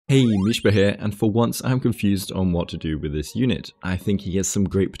Hey, Misha here, and for once I'm confused on what to do with this unit. I think he has some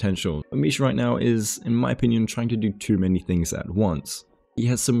great potential, but Misha right now is, in my opinion, trying to do too many things at once. He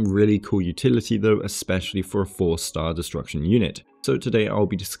has some really cool utility though, especially for a 4-star destruction unit. So today I'll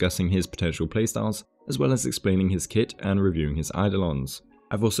be discussing his potential playstyles, as well as explaining his kit and reviewing his Eidolons.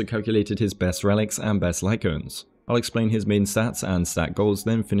 I've also calculated his best relics and best icons. I'll explain his main stats and stat goals,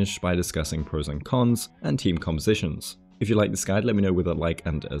 then finish by discussing pros and cons and team compositions. If you like this guide, let me know with a like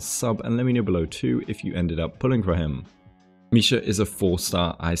and a sub, and let me know below too if you ended up pulling for him. Misha is a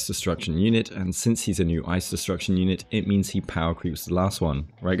 4-star ice destruction unit, and since he's a new ice destruction unit, it means he power creeps the last one,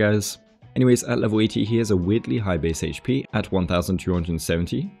 right guys? Anyways, at level 80 he has a weirdly high base HP at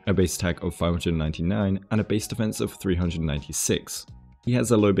 1270, a base attack of 599, and a base defense of 396. He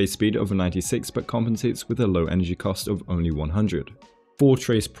has a low base speed of 96 but compensates with a low energy cost of only 100. For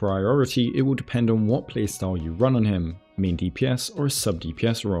trace priority, it will depend on what playstyle you run on him, main DPS or a sub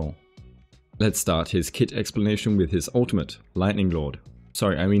DPS role. Let's start his kit explanation with his ultimate, Lightning Lord.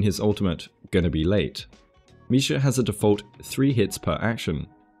 Sorry, I mean his ultimate, Gonna Be Late. Misha has a default 3 hits per action.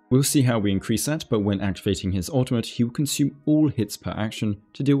 We'll see how we increase that, but when activating his ultimate, he will consume all hits per action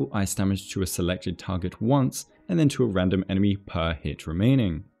to deal ice damage to a selected target once, and then to a random enemy per hit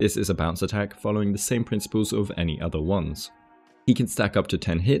remaining. This is a bounce attack following the same principles of any other ones. He can stack up to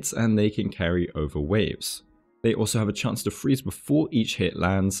 10 hits and they can carry over waves. They also have a chance to freeze before each hit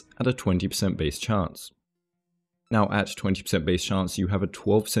lands at a 20% base chance. Now at 20% base chance, you have a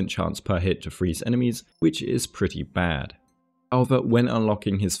 12% chance per hit to freeze enemies, which is pretty bad. However, when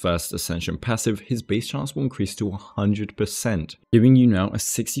unlocking his first Ascension passive, his base chance will increase to 100%, giving you now a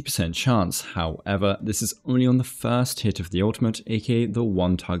 60% chance. However, this is only on the first hit of the ultimate, aka the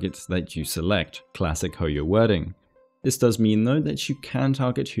one target that you select, classic Hoyo wording. This does mean though that you can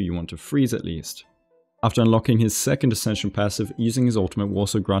target who you want to freeze at least. After unlocking his second Ascension passive, using his ultimate will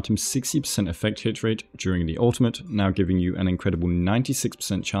also grant him 60% effect hit rate during the ultimate, now giving you an incredible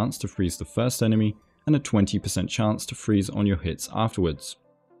 96% chance to freeze the first enemy, and a 20% chance to freeze on your hits afterwards.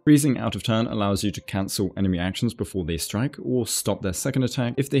 Freezing out of turn allows you to cancel enemy actions before they strike, or stop their second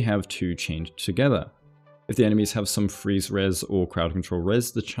attack if they have two chained together. If the enemies have some freeze res or crowd control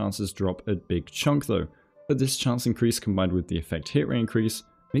res, the chances drop a big chunk though, but this chance increase combined with the effect hit rate increase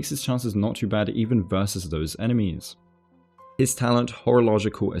makes his chances not too bad even versus those enemies. His talent,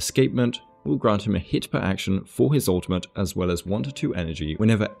 Horological Escapement, will grant him a hit per action for his ultimate as well as 1 to 2 energy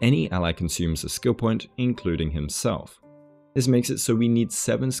whenever any ally consumes a skill point, including himself. This makes it so we need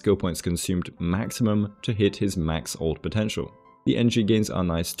 7 skill points consumed maximum to hit his max ult potential. The energy gains are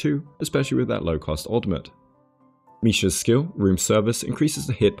nice too, especially with that low cost ultimate. Misha's skill, Room Service, increases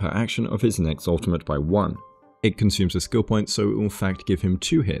the hit per action of his next ultimate by 1. It consumes a skill point, so it will in fact give him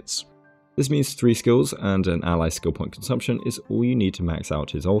 2 hits. This means 3 skills and an ally skill point consumption is all you need to max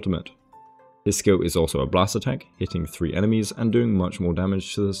out his ultimate. His skill is also a blast attack, hitting 3 enemies and doing much more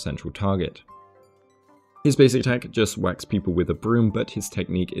damage to the central target. His basic attack just whacks people with a broom, but his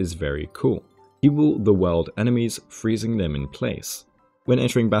technique is very cool. He will the world enemies, freezing them in place. When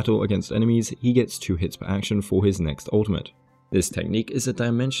entering battle against enemies, he gets 2 hits per action for his next ultimate. This technique is a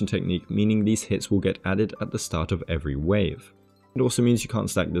dimension technique, meaning these hits will get added at the start of every wave. It also means you can't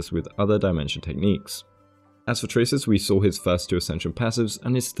stack this with other dimension techniques. As for traces, we saw his first 2 Ascension passives,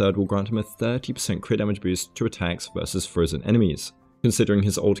 and his third will grant him a 30% crit damage boost to attacks versus frozen enemies. Considering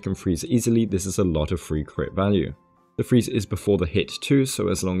his ult can freeze easily, this is a lot of free crit value. The freeze is before the hit too, so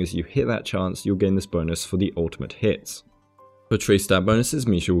as long as you hit that chance, you'll gain this bonus for the ultimate hits. For trace stat bonuses,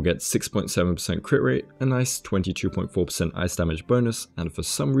 Misha will get 6.7% crit rate, a nice 22.4% ice damage bonus, and for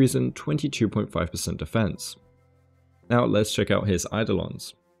some reason 22.5% defense. Now let's check out his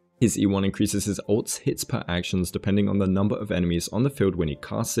Eidolons. His E1 increases his ult's hits per actions depending on the number of enemies on the field when he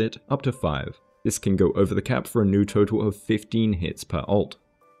casts it, up to 5. This can go over the cap for a new total of 15 hits per ult.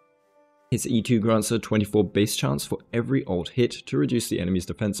 His E2 grants a 24 base chance for every ult hit to reduce the enemy's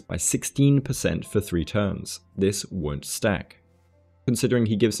defense by 16% for 3 turns. This won't stack. Considering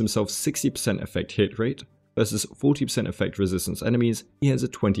he gives himself 60% effect hit rate versus 40% effect resistance enemies, he has a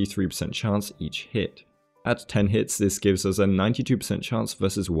 23% chance each hit. At 10 hits, this gives us a 92% chance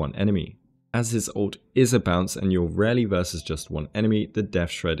versus 1 enemy. As his ult is a bounce and you're rarely versus just 1 enemy, the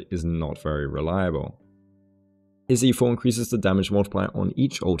death shred is not very reliable. His E4 increases the damage multiplier on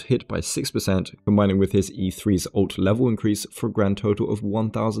each ult hit by 6%, combining with his E3's ult level increase for a grand total of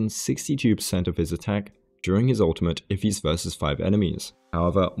 1062% of his attack during his ultimate if he's versus 5 enemies.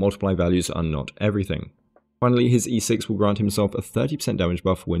 However, multiply values are not everything. Finally, his E6 will grant himself a 30% damage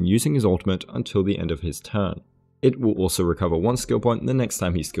buff when using his ultimate until the end of his turn. It will also recover 1 skill point the next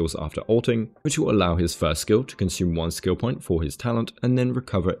time he skills after ulting, which will allow his first skill to consume 1 skill point for his talent and then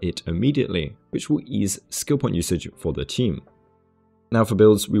recover it immediately, which will ease skill point usage for the team. Now for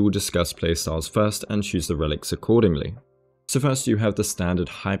builds, we will discuss playstyles first and choose the relics accordingly. So first you have the standard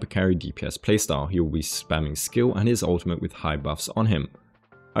hyper carry DPS playstyle. He will be spamming skill and his ultimate with high buffs on him.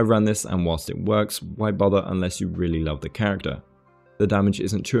 I ran this and whilst it works, why bother unless you really love the character? The damage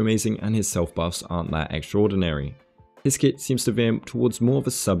isn't too amazing and his self buffs aren't that extraordinary. His kit seems to veer towards more of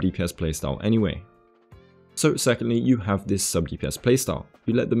a sub DPS playstyle anyway. So secondly, you have this sub DPS playstyle.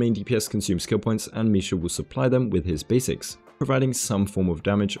 You let the main DPS consume skill points and Misha will supply them with his basics, providing some form of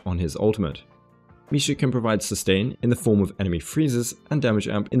damage on his ultimate. Misha can provide sustain in the form of enemy freezes and damage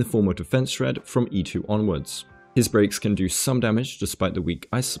amp in the form of defense shred from E2 onwards. His breaks can do some damage despite the weak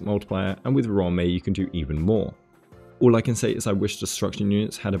ice multiplier, and with Ruan Mei you can do even more. All I can say is I wish destruction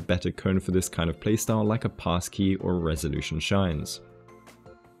units had a better cone for this kind of playstyle like a passkey or a resolution shines.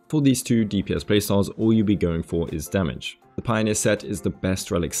 For these two DPS playstyles, all you'll be going for is damage. The Pioneer set is the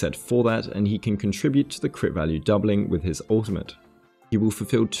best relic set for that, and he can contribute to the crit value doubling with his ultimate. He will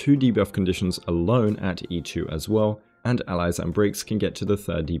fulfill 2 debuff conditions alone at E2 as well, and allies and breaks can get to the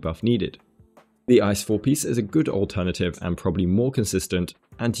 3rd debuff needed. The Ice 4-piece is a good alternative and probably more consistent,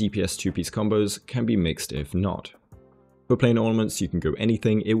 and DPS 2-piece combos can be mixed if not. For plain ornaments you can go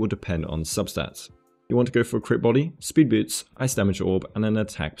anything, it will depend on substats. You want to go for a crit body, speed boots, ice damage orb and an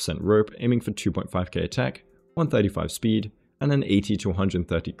attack % rope aiming for 2.5k attack, 135 speed, and an 80 to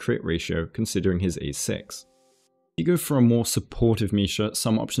 130 crit ratio considering his A6. You go for a more supportive Misha,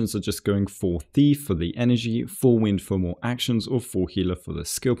 some options are just going for Thief for the energy, 4 Wind for more actions, or 4 Healer for the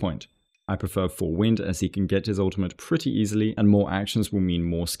skill point. I prefer 4 Wind as he can get his ultimate pretty easily and more actions will mean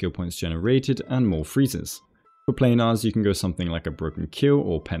more skill points generated and more freezes. For planars you can go something like a Broken Kill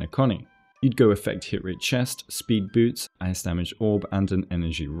or Penacony. You'd go effect hit rate chest, speed boots, ice damage orb and an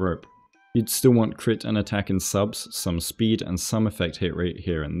energy rope. You'd still want crit and attack in subs, some speed and some effect hit rate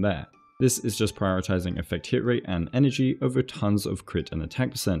here and there. This is just prioritizing effect hit rate and energy over tons of crit and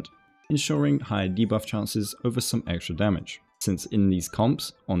attack %, ensuring higher debuff chances over some extra damage. Since in these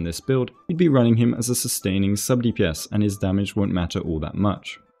comps, on this build, you'd be running him as a sustaining sub DPS and his damage won't matter all that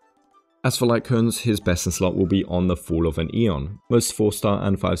much. As for light cones, his best in slot will be on the fall of an Eon. Most 4-star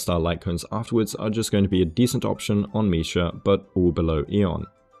and 5-star light cones afterwards are just going to be a decent option on Misha, but all below Eon.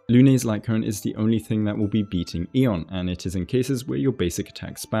 Lune's light cone is the only thing that will be beating Eon, and it is in cases where your basic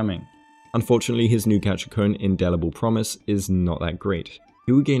attack spamming. Unfortunately, his new Gacha cone Indelible Promise is not that great.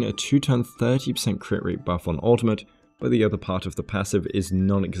 He will gain a 2-turn 30% crit rate buff on ultimate, but the other part of the passive is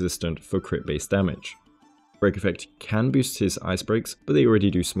non-existent for crit based damage. Break effect can boost his ice breaks, but they already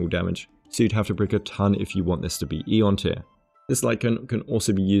do small damage, so you'd have to break a ton if you want this to be Eon tier. This light cone can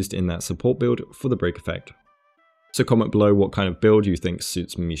also be used in that support build for the break effect. So comment below what kind of build you think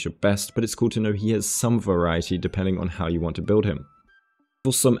suits Misha best, but it's cool to know he has some variety depending on how you want to build him.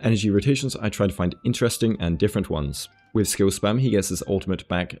 For some energy rotations, I try to find interesting and different ones. With skill spam, he gets his ultimate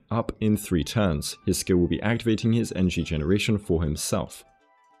back up in 3 turns. His skill will be activating his energy generation for himself.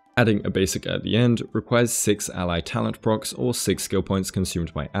 Adding a basic at the end requires 6 ally talent procs or 6 skill points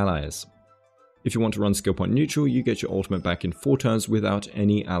consumed by allies. If you want to run skill point neutral, you get your ultimate back in 4 turns without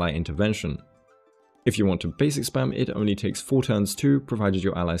any ally intervention. If you want to basic spam, it only takes 4 turns too, provided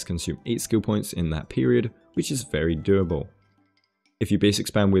your allies consume 8 skill points in that period, which is very doable. If you basic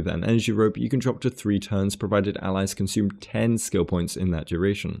spam with an energy rope, you can drop to 3 turns provided allies consume 10 skill points in that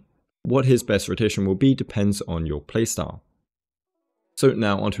duration. What his best rotation will be depends on your playstyle. So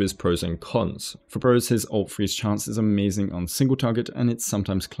now onto his pros and cons. For pros, his ult freeze chance is amazing on single target and it's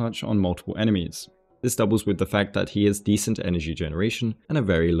sometimes clutch on multiple enemies. This doubles with the fact that he has decent energy generation and a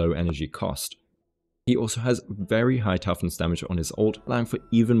very low energy cost. He also has very high toughness damage on his ult, allowing for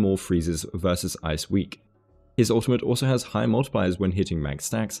even more freezes versus ice weak. His ultimate also has high multipliers when hitting max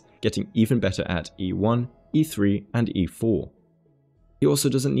stacks, getting even better at E1, E3 and E4. He also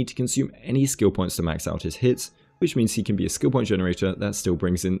doesn't need to consume any skill points to max out his hits, which means he can be a skill point generator that still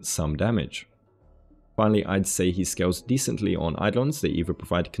brings in some damage. Finally, I'd say he scales decently on Eidolons. They either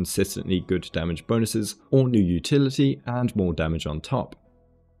provide consistently good damage bonuses or new utility and more damage on top.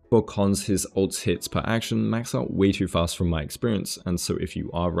 For cons, his ult's hits per action max out way too fast from my experience, and so if you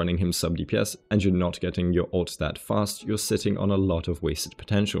are running him sub DPS and you're not getting your ult that fast, you're sitting on a lot of wasted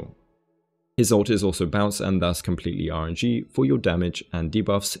potential. His ult is also bounce and thus completely RNG for your damage and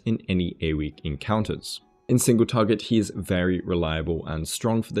debuffs in any AoE encounters. In single target, he is very reliable and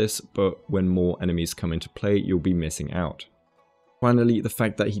strong for this, but when more enemies come into play, you'll be missing out. Finally, the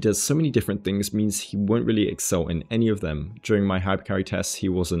fact that he does so many different things means he won't really excel in any of them. During my hypercarry tests, he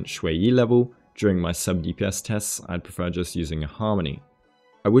wasn't Shui Yi level, during my sub DPS tests, I'd prefer just using a Harmony.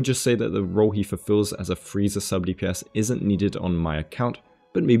 I would just say that the role he fulfills as a freezer sub DPS isn't needed on my account,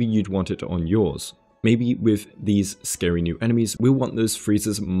 but maybe you'd want it on yours. Maybe with these scary new enemies, we'll want those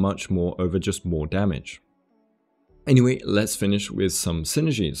freezers much more over just more damage. Anyway, let's finish with some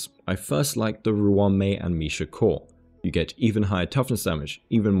synergies. I first like the Ruan Mei and Misha core. You get even higher toughness damage,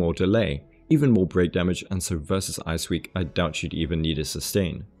 even more delay, even more break damage, and so versus Ice Week, I doubt you'd even need a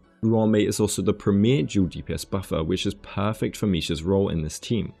sustain. Ruan Mei is also the premier dual DPS buffer, which is perfect for Misha's role in this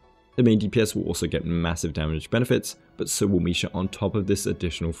team. The main DPS will also get massive damage benefits, but so will Misha on top of this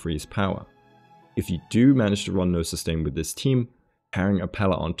additional freeze power. If you do manage to run no sustain with this team, pairing a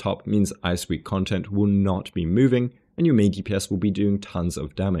Pella on top means Ice Week content will not be moving, and your main DPS will be doing tons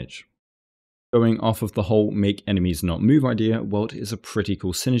of damage. Going off of the whole make enemies not move idea, Welt is a pretty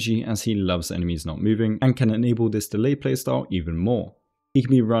cool synergy as he loves enemies not moving and can enable this delay playstyle even more. He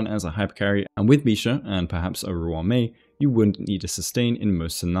can be run as a hyper carry, and with Misha and perhaps a Ruan Mei, you wouldn't need a sustain in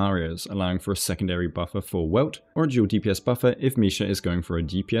most scenarios, allowing for a secondary buffer for Welt or a dual DPS buffer if Misha is going for a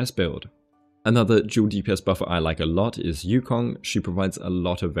DPS build. Another dual DPS buffer I like a lot is Yukong. She provides a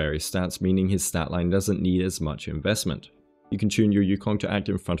lot of various stats, meaning his stat line doesn't need as much investment. You can tune your Yukong to act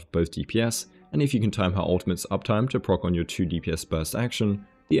in front of both DPS, and if you can time her ultimate's uptime to proc on your 2 DPS burst action,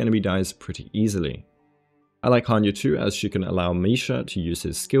 the enemy dies pretty easily. I like Hanya too, as she can allow Misha to use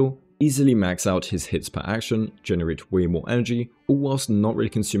his skill, easily max out his hits per action, generate way more energy, all whilst not really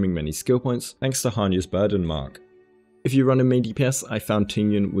consuming many skill points thanks to Hanya's burden mark. If you run a main DPS, I found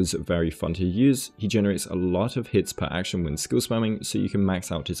Tingyun was very fun to use. He generates a lot of hits per action when skill spamming, so you can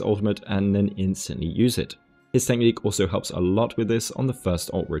max out his ultimate and then instantly use it. His technique also helps a lot with this on the first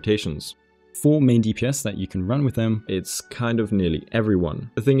ult rotations. For main DPS that you can run with them, it's kind of nearly everyone.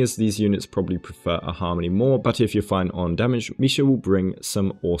 The thing is, these units probably prefer a Harmony more, but if you're fine on damage, Misha will bring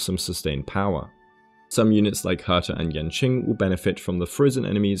some awesome sustained power. Some units like Herta and Yanqing will benefit from the frozen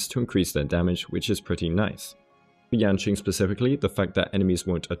enemies to increase their damage, which is pretty nice. For Yanqing specifically, the fact that enemies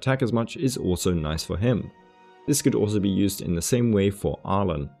won't attack as much is also nice for him. This could also be used in the same way for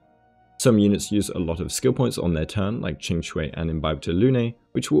Arlan. Some units use a lot of skill points on their turn, like Qing Shui and Imbibe to Lune,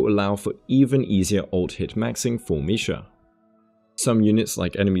 which will allow for even easier ult hit maxing for Misha. Some units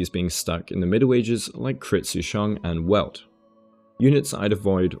like enemies being stuck in the Middle Ages, like Crit Sushang and Welt. Units I'd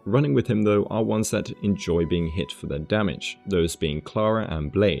avoid running with him though are ones that enjoy being hit for their damage, those being Clara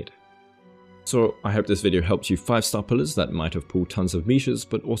and Blade. So I hope this video helped you 5-star pullers that might have pulled tons of Mishas,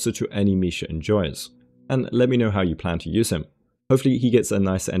 but also to any Misha enjoyers. And let me know how you plan to use him. Hopefully he gets a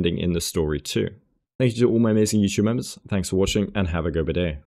nice ending in the story too. Thank you to all my amazing YouTube members, thanks for watching and have a good day.